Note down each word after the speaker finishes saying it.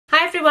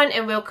everyone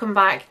and welcome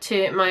back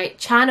to my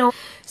channel.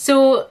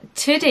 So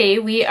today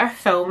we are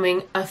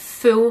filming a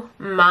full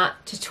matte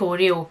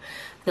tutorial.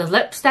 The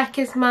lipstick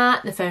is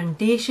matte, the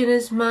foundation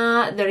is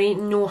matte, there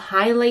ain't no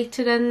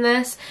highlighter in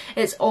this.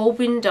 It's all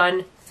been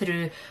done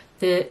through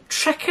the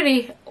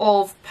trickery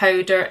of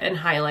powder and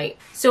highlight.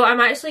 So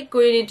I'm actually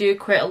going to do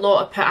quite a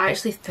lot of I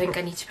actually think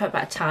I need to put a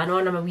bit of tan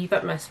on. I'm a wee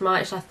bit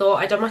mismatched. I thought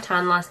I done my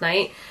tan last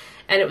night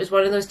and it was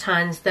one of those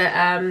tans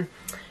that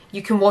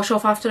you can wash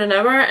off after an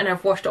hour, and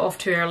I've washed it off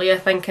too early I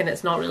think, and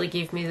it's not really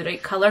gave me the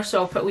right colour, so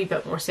I'll put a wee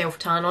bit more self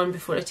tan on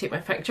before I take my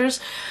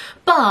pictures.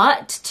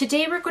 But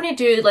today we're going to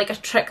do like a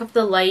trick of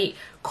the light,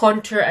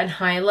 contour and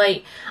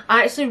highlight.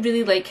 I actually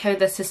really like how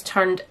this has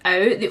turned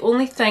out. The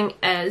only thing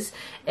is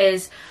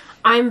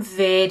I'm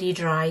very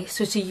dry,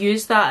 so to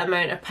use that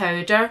amount of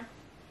powder,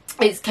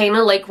 it's kind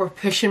of like we're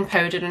pushing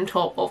powder on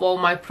top of all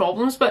my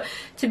problems. But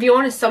to be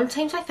honest,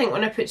 sometimes I think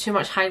when I put too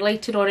much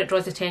highlighter on, it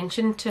draws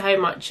attention to how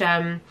much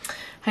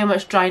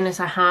dryness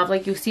I have.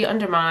 Like you'll see it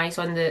under my eyes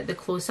on the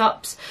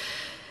close-ups.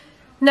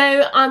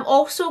 Now I'm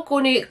also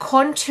going to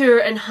contour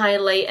and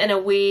highlight in a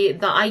way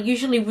that I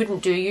usually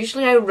wouldn't do.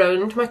 Usually I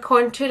round my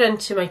contour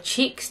into my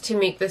cheeks to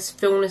make this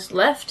fullness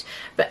lift,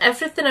 but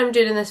everything I'm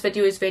doing in this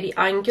video is very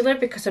angular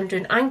because I'm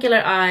doing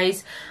angular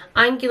eyes,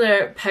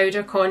 angular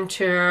powder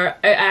contour,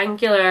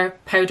 angular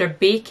powder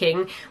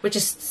baking, which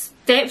is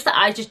steps that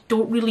I just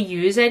don't really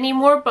use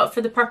anymore, but for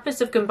the purpose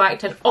of going back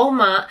to an all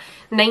matte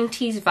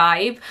 90s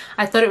vibe,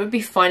 I thought it would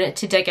be fun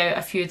to dig out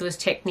a few of those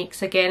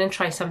techniques again and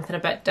try something a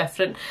bit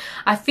different.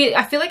 I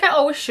feel like I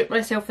always shoot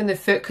myself in the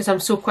foot because I'm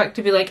so quick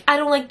to be like, I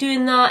don't like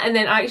doing that, and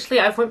then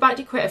actually I've went back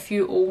to quite a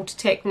few old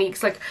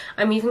techniques. Like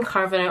I'm even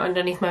carving out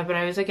underneath my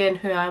brows again.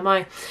 Who am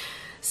I?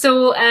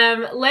 So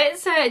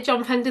let's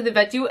jump into the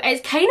video.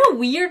 It's kind of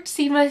weird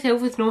seeing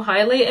myself with no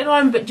highlighter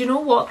on, but do you know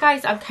what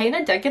guys, I'm kind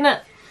of digging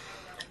it.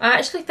 I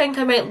actually think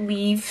I might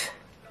leave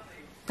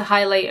the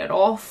highlighter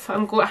off.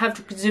 I'm going to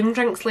have Zoom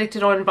drinks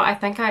later on, but I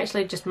think I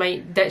actually just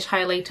might ditch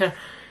highlighter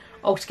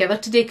altogether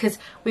today because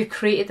we've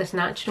created this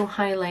natural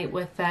highlight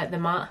with the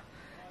matte.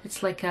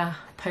 It's like a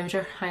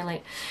powder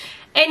highlight.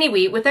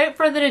 Anyway, without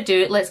further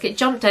ado, let's get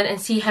jumped in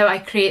and see how I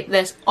create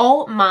this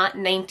all matte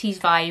 90s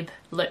vibe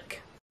look.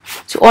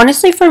 So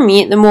honestly for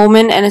me at the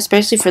moment, and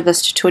especially for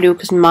this tutorial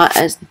because matte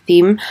is the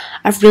theme,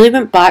 I've really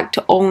went back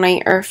to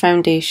all-nighter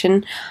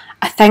foundation.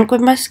 I think with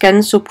my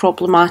skin so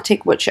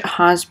problematic, which it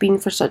has been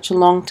for such a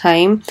long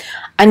time,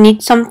 I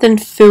need something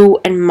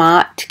full and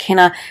matte to kind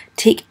of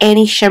take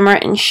any shimmer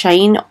and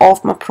shine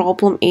off my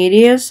problem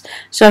areas.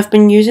 So I've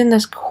been using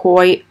this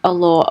quite a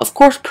lot. Of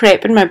course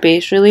prepping my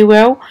base really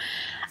well.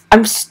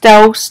 I'm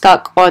still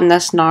stuck on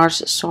this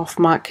NARS Soft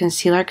Matte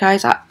Concealer,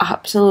 guys. I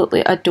absolutely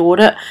adore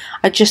it.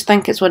 I just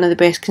think it's one of the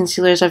best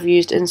concealers I've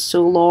used in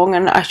so long,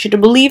 and I should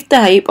have believed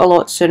the hype a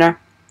lot sooner.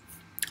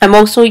 I'm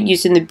also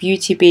using the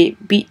Beauty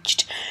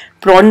Beached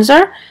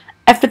bronzer.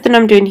 Everything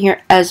I'm doing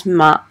here is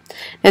matte.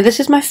 Now this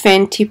is my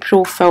Fenty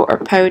Pro Filter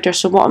powder,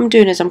 so what I'm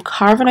doing is I'm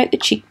carving out the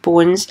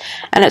cheekbones,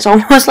 and it's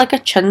almost like a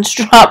chin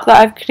strap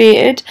that I've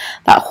created.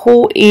 That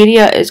whole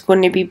area is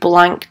going to be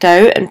blanked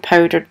out and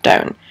powdered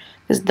down,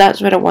 because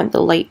that's where I want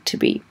the light to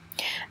be.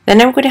 Then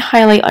I'm going to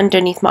highlight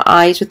underneath my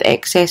eyes with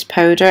excess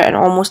powder and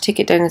almost take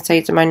it down the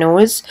sides of my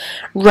nose,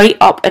 right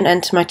up and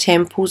into my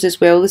temples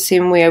as well, the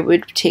same way I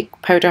would take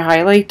powder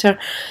highlighter.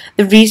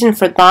 The reason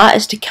for that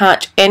is to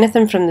catch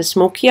anything from the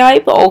smoky eye,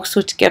 but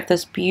also to give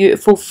this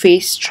beautiful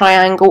face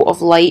triangle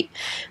of light.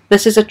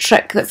 This is a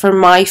trick that for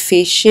my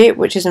face shape,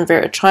 which is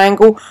inverted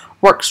triangle,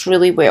 works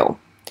really well.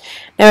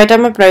 Now I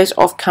done my brows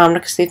off camera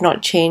because they've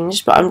not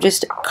changed, but I'm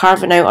just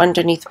carving out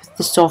underneath with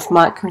the soft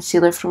matte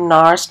concealer from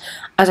NARS.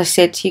 As I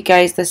said to you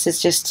guys, this has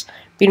just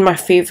been my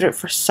favourite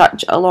for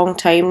such a long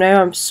time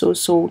now. I'm so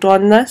sold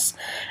on this.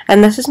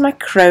 And this is my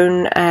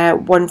Crown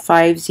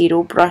 150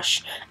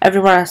 brush.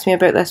 Everyone asks me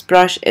about this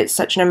brush. It's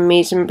such an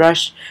amazing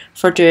brush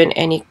for doing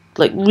any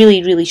like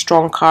really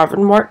strong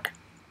carving work.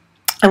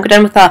 I'm going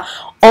in with a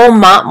all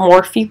matte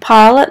Morphe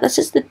palette. This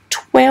is the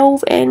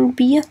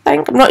 12NB I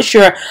think. I'm not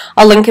sure.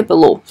 I'll link it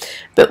below.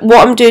 But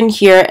what I'm doing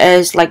here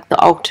is like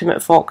the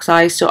ultimate fox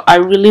eye. So I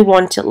really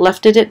want it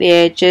lifted at the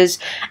edges.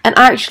 And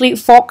actually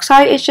fox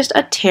eye is just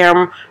a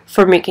term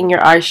for making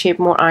your eye shape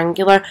more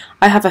angular.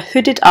 I have a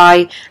hooded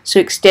eye, so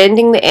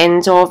extending the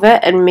ends of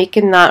it and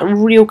making that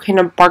real kind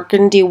of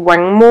burgundy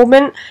wing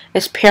moment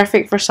is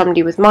perfect for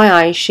somebody with my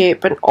eye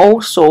shape. And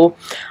also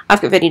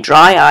I've got very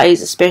dry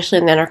eyes, especially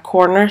in the inner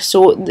corner,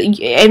 so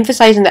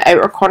emphasising the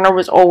outer corner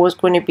was always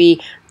going to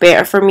be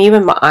better for me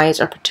when my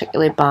eyes are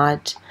particularly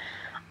bad.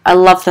 I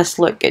love this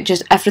look. It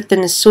just,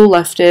 everything is so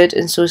lifted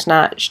and so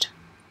snatched.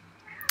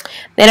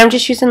 Then I'm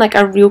just using like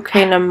a real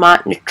kind of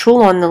matte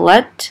neutral on the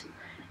lid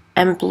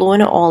and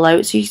blowing it all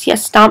out. So you see I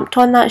stamped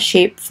on that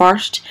shape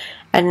first,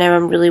 and now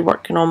I'm really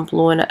working on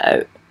blowing it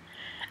out.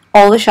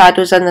 All the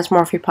shadows in this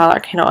Morphe palette are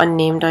kind of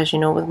unnamed, as you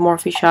know, with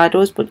Morphe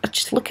shadows, but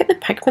just look at the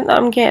pigment that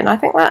I'm getting. I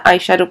think that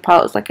eyeshadow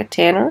palette is like a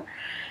tenner.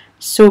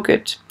 So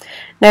good.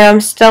 Now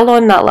I'm still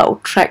on that little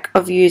trick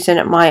of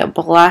using my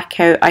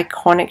Blackout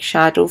Iconic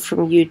shadow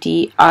from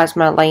UD as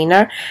my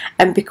liner,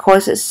 and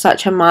because it's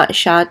such a matte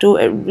shadow,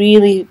 it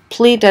really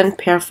played in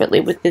perfectly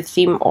with the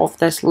theme of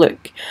this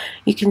look.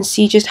 You can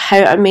see just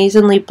how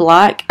amazingly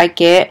black I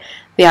get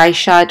the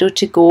eyeshadow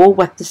to go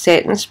with the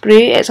setting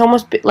spray. It's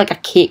almost like a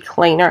cake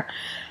liner.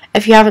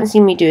 If you haven't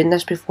seen me doing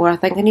this before, I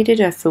think I need to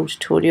do a full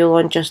tutorial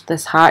on just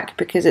this hack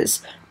because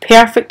it's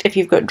perfect if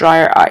you've got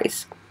drier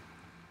eyes.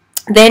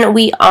 Then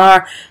we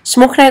are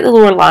smoking out the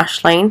lower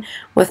lash line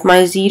with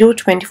my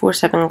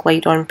 24/7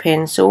 Glide On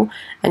pencil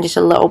and just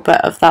a little bit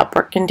of that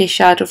burgundy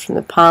shadow from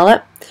the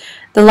palette.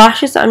 The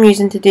lashes that I'm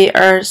using today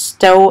are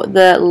still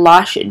the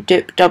LASH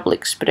DUPE Double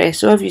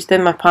Espresso. I've used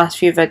them in my past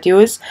few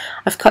videos.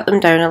 I've cut them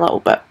down a little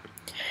bit.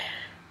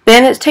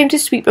 Then it's time to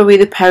sweep away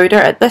the powder.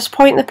 At this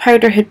point the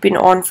powder had been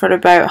on for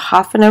about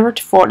half an hour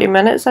to 40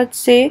 minutes, I'd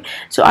say.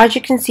 So as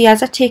you can see,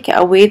 as I take it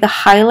away, the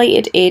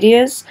highlighted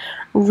areas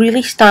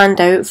really stand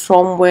out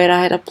from where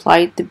I had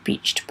applied the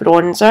beached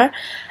bronzer.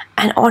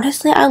 And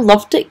honestly, I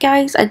loved it,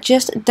 guys. I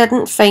just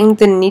didn't find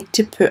the need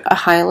to put a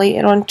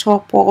highlighter on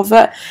top of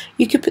it.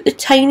 You could put the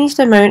tiniest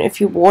amount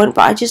if you want,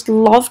 but I just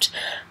loved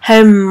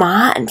how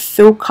matte and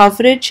full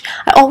coverage.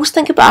 I always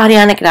think about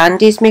Ariana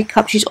Grande's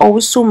makeup. She's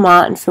always so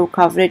matte and full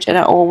coverage, and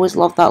I always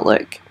love that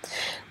look.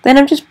 Then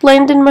I'm just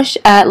blending my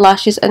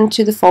lashes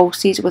into the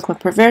falsies with my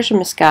Perversion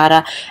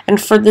mascara.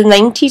 And for the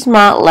 90s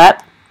matte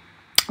lip,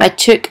 I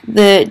took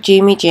the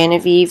Jamie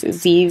Genevieve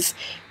VIEVE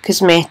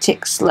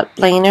Cosmetics lip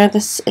liner.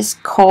 This is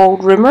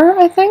called RUMOUR,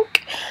 I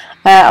think.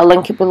 I'll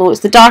link it below. It's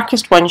the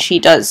darkest one she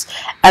does.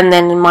 And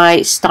then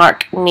my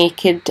Stark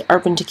Naked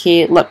Urban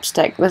Decay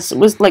lipstick. This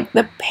was like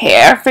the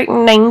perfect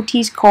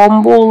 90s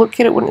combo. Look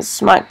at it when it's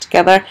smacked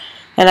together.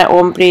 And I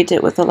ombreed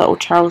it with a little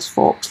Charles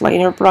Fox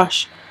liner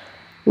brush.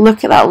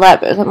 Look at that lip.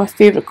 It's like my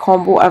favourite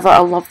combo ever. I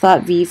love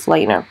that VIEVE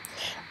liner.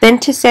 Then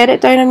to set it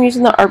down, I'm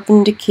using the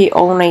Urban Decay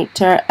All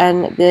Nighter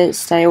in the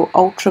style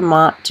Ultra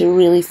Matte to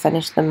really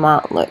finish the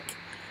matte look.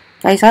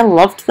 Guys, I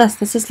loved this.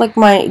 This is like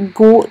my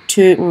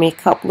go-to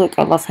makeup look.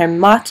 I love how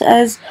matte it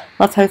is.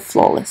 Love how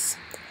flawless.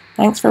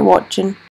 Thanks for watching.